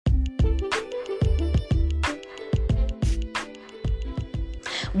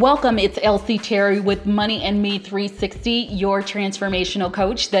Welcome, it's Elsie Terry with Money and Me 360, your transformational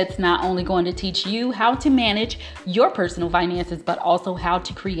coach that's not only going to teach you how to manage your personal finances, but also how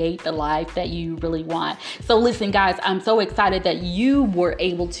to create the life that you really want. So listen, guys, I'm so excited that you were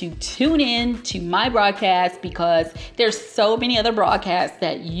able to tune in to my broadcast because there's so many other broadcasts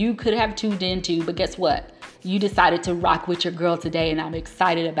that you could have tuned into, but guess what? You decided to rock with your girl today, and I'm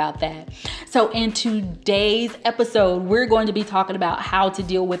excited about that. So in today's episode, we're going to be talking about how to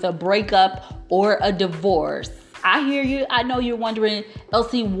deal with a breakup or a divorce. I hear you. I know you're wondering,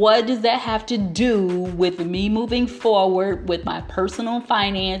 Elsie, what does that have to do with me moving forward with my personal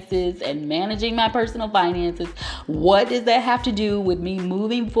finances and managing my personal finances? What does that have to do with me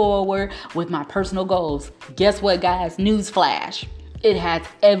moving forward with my personal goals? Guess what, guys? Newsflash. It has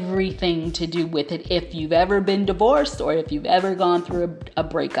everything to do with it if you've ever been divorced or if you've ever gone through a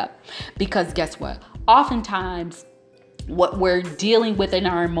breakup. Because guess what? Oftentimes, what we're dealing with in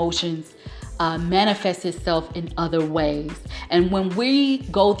our emotions manifests itself in other ways. And when we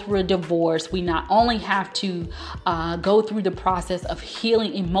go through a divorce, we not only have to go through the process of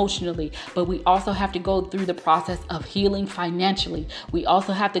healing emotionally, but we also have to go through the process of healing financially. We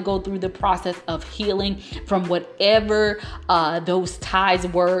also have to go through the process of healing from whatever those ties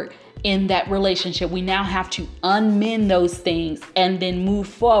were in that relationship. We now have to unmend those things and then move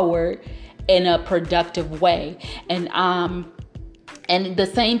forward in a productive way. And the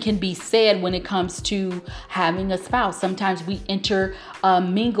same can be said when it comes to having a spouse. Sometimes we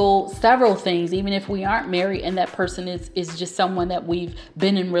mingle several things, even if we aren't married and that person is just someone that we've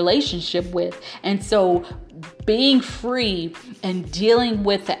been in relationship with. And so being free and dealing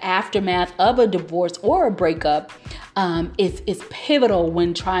with the aftermath of a divorce or a breakup is pivotal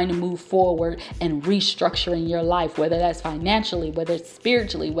when trying to move forward and restructuring your life, whether that's financially, whether it's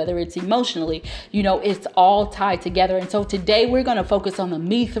spiritually, whether it's emotionally. It's all tied together. And so today we're going to focus on the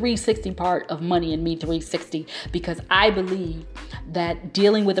Me 360 part of Money and Me 360, because I believe that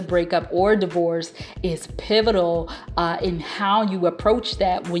dealing with a breakup or a divorce is pivotal in how you approach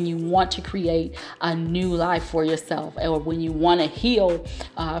that when you want to create a new life for yourself, or when you want to heal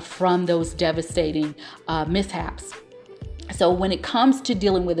from those devastating mishaps. So when it comes to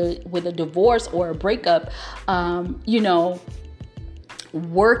dealing with a divorce or a breakup,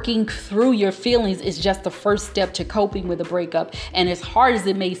 working through your feelings is just the first step to coping with a breakup. And as hard as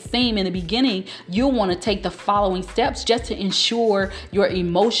it may seem in the beginning, you'll want to take the following steps just to ensure your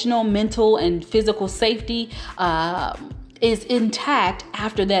emotional, mental, and physical safety is intact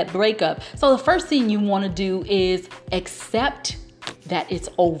after that breakup. So the first thing you want to do is accept that it's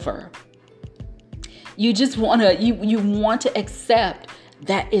over. You just want to, you want to accept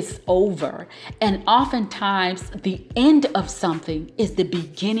that it's over. And oftentimes the end of something is the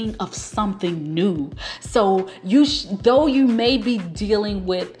beginning of something new. So though you may be dealing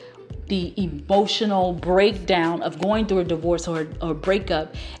with the emotional breakdown of going through a divorce or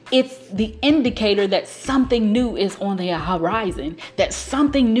breakup, it's the indicator that something new is on the horizon, that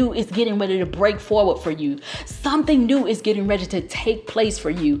something new is getting ready to break forward for you. Something new is getting ready to take place for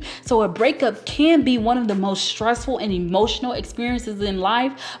you. So a breakup can be one of the most stressful and emotional experiences in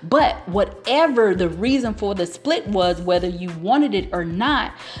life, but whatever the reason for the split was, whether you wanted it or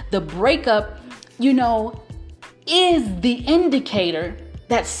not, the breakup, is the indicator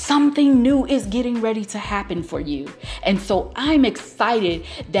that something new is getting ready to happen for you. And so I'm excited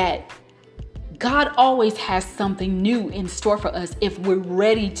that God always has something new in store for us if we're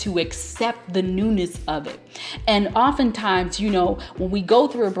ready to accept the newness of it. And oftentimes, when we go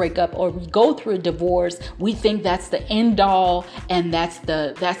through a breakup or we go through a divorce, we think that's the end all and that's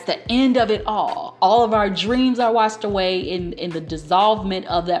the end of it all. All of our dreams are washed away in the dissolvement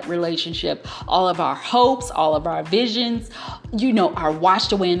of that relationship. All of our hopes, all of our visions, are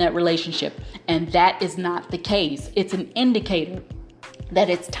washed away in that relationship. And that is not the case. It's an indicator that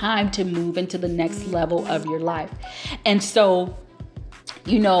it's time to move into the next level of your life. And so,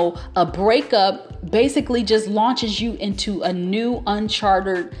 a breakup basically just launches you into a new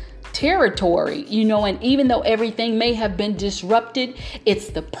uncharted territory, and even though everything may have been disrupted, it's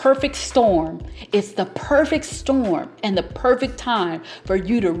the perfect storm. It's the perfect storm and the perfect time for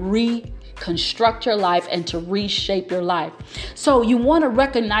you to reconstruct your life and to reshape your life. So you want to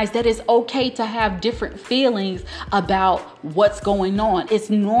recognize that it's okay to have different feelings about what's going on. It's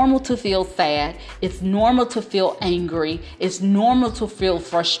normal to feel sad. It's normal to feel angry. It's normal to feel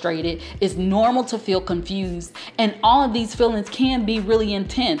frustrated. It's normal to feel confused. And all of these feelings can be really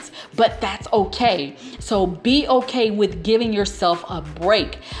intense, but that's okay. So be okay with giving yourself a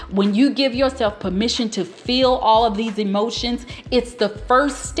break. When you give yourself permission to feel all of these emotions, it's the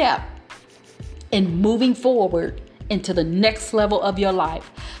first step in moving forward into the next level of your life.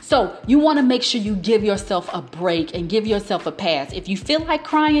 So you want to make sure you give yourself a break and give yourself a pass. If you feel like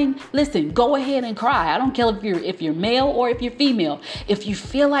crying, listen, go ahead and cry. I don't care if you're male or if you're female. If you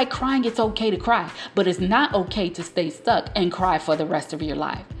feel like crying, it's okay to cry, but it's not okay to stay stuck and cry for the rest of your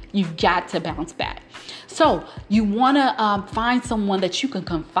life. You've got to bounce back. So you want to find someone that you can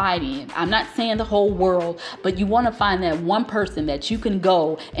confide in. I'm not saying the whole world, but you want to find that one person that you can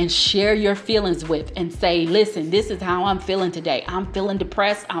go and share your feelings with and say, listen, this is how I'm feeling today. I'm feeling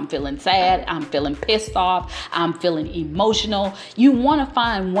depressed. I'm feeling sad. I'm feeling pissed off. I'm feeling emotional. You want to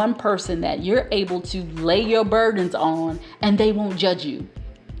find one person that you're able to lay your burdens on, and they won't judge you,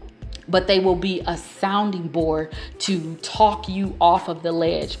 but they will be a sounding board to talk you off of the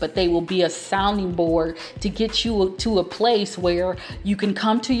ledge. But they will be a sounding board to get you to a place where you can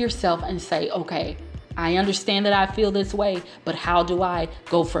come to yourself and say, okay, I understand that I feel this way, but how do I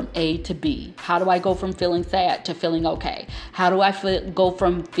go from A to B? How do I go from feeling sad to feeling okay? How do I go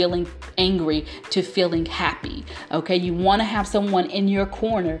from feeling angry to feeling happy? Okay, you want to have someone in your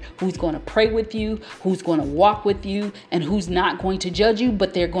corner who's going to pray with you, who's going to walk with you, and who's not going to judge you,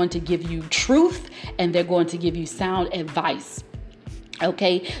 but they're going to give you truth and they're going to give you sound advice.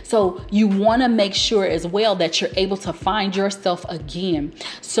 Okay, so you want to make sure as well that you're able to find yourself again.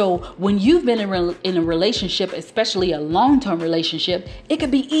 So when you've been in a relationship, especially a long-term relationship, it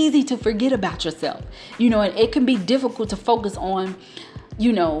can be easy to forget about yourself. And it can be difficult to focus on,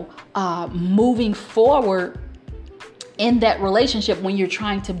 moving forward in that relationship when you're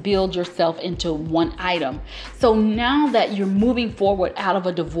trying to build yourself into one item. So now that you're moving forward out of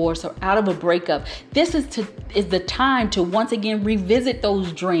a divorce or out of a breakup, this is the time to once again revisit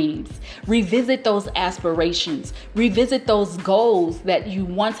those dreams, revisit those aspirations, revisit those goals that you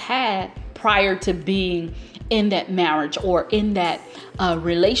once had prior to being in that marriage or in that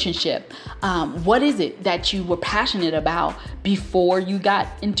relationship. What is it that you were passionate about before you got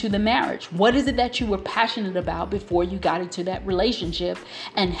into the marriage? What is it that you were passionate about before you got into that relationship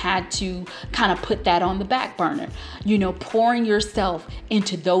and had to kind of put that on the back burner? Pouring yourself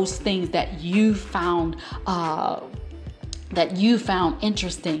into those things that you found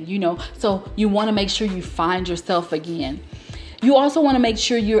interesting, so you want to make sure you find yourself again. You also want to make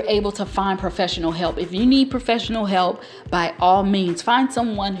sure you're able to find professional help. If you need professional help, by all means, find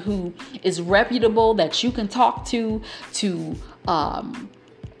someone who is reputable that you can talk to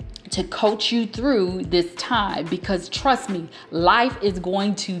coach you through this time. Because trust me, life is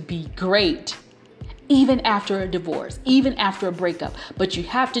going to be great even after a divorce, even after a breakup. But you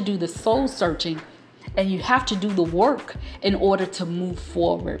have to do the soul searching and you have to do the work in order to move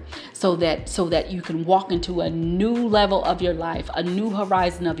forward so that you can walk into a new level of your life, a new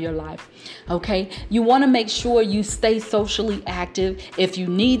horizon of your life. Okay. You want to make sure you stay socially active. If you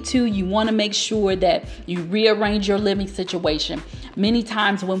need to, you want to make sure that you rearrange your living situation. Many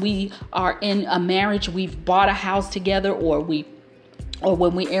times when we are in a marriage, we've bought a house together, or when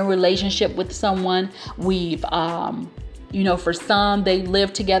we're in a relationship with someone, we've for some, they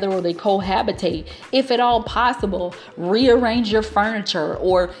live together or they cohabitate. If at all possible, rearrange your furniture,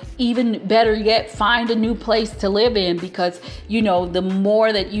 or even better yet, find a new place to live in, because, the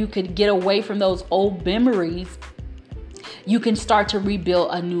more that you could get away from those old memories, you can start to rebuild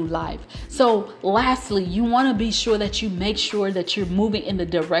a new life. So lastly, you want to be sure that you make sure that you're moving in the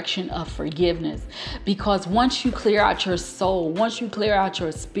direction of forgiveness, because once you clear out your soul, once you clear out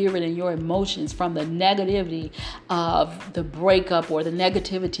your spirit and your emotions from the negativity of the breakup or the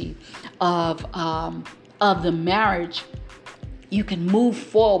negativity of the marriage, you can move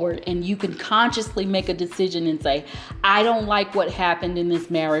forward and you can consciously make a decision and say, I don't like what happened in this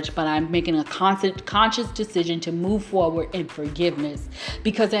marriage, but I'm making a conscious decision to move forward in forgiveness.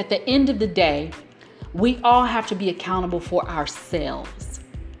 Because at the end of the day, we all have to be accountable for ourselves.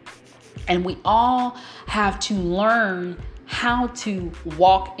 And we all have to learn how to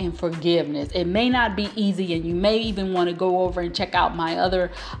walk in forgiveness. It may not be easy, and you may even want to go over and check out my other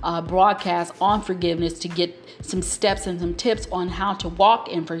broadcast on forgiveness to get some steps and some tips on how to walk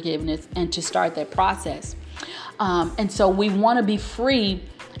in forgiveness and to start that process. And so we want to be free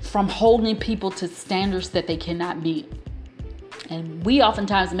from holding people to standards that they cannot meet. And we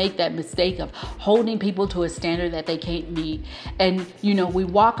oftentimes make that mistake of holding people to a standard that they can't meet. And, we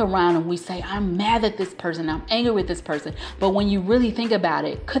walk around and we say, I'm mad at this person, I'm angry with this person. But when you really think about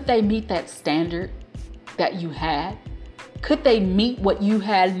it, could they meet that standard that you had? Could they meet what you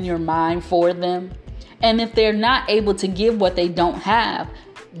had in your mind for them? And if they're not able to give what they don't have,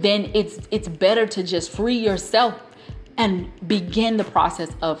 then it's better to just free yourself and begin the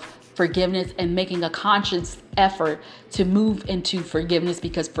process of forgiveness and making a conscious effort to move into forgiveness,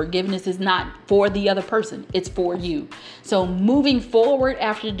 because forgiveness is not for the other person, it's for you. So moving forward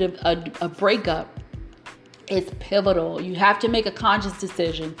after a breakup is pivotal. You have to make a conscious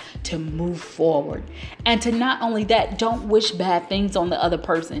decision to move forward. And to not only that, don't wish bad things on the other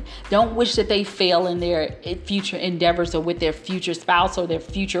person. Don't wish that they fail in their future endeavors or with their future spouse or their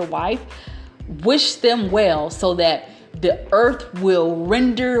future wife. Wish them well so that the earth will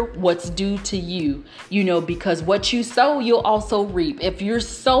render what's due to you, because what you sow, you'll also reap. If you're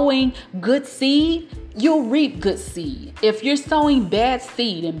sowing good seed, you'll reap good seed. If you're sowing bad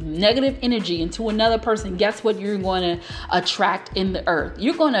seed and negative energy into another person, guess what you're going to attract in the earth?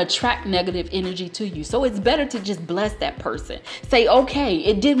 You're going to attract negative energy to you. So it's better to just bless that person. Say, okay,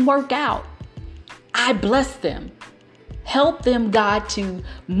 it didn't work out. I bless them. Help them, God, to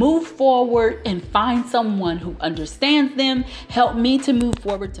move forward and find someone who understands them. Help me to move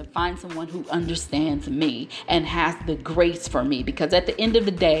forward to find someone who understands me and has the grace for me. Because at the end of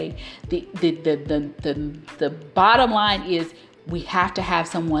the day, the bottom line is we have to have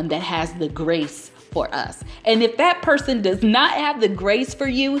someone that has the grace for us. And if that person does not have the grace for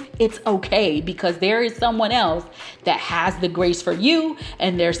you, it's okay, because there is someone else that has the grace for you,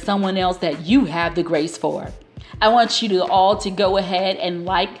 and there's someone else that you have the grace for. I want you to all to go ahead and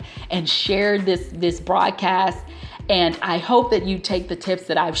like and share this broadcast. And I hope that you take the tips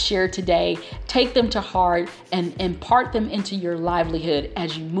that I've shared today, take them to heart, and impart them into your livelihood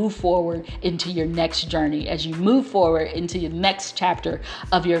as you move forward into your next journey, as you move forward into your next chapter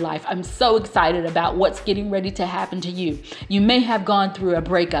of your life. I'm so excited about what's getting ready to happen to you. You may have gone through a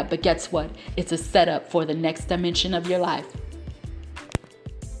breakup, but guess what? It's a setup for the next dimension of your life.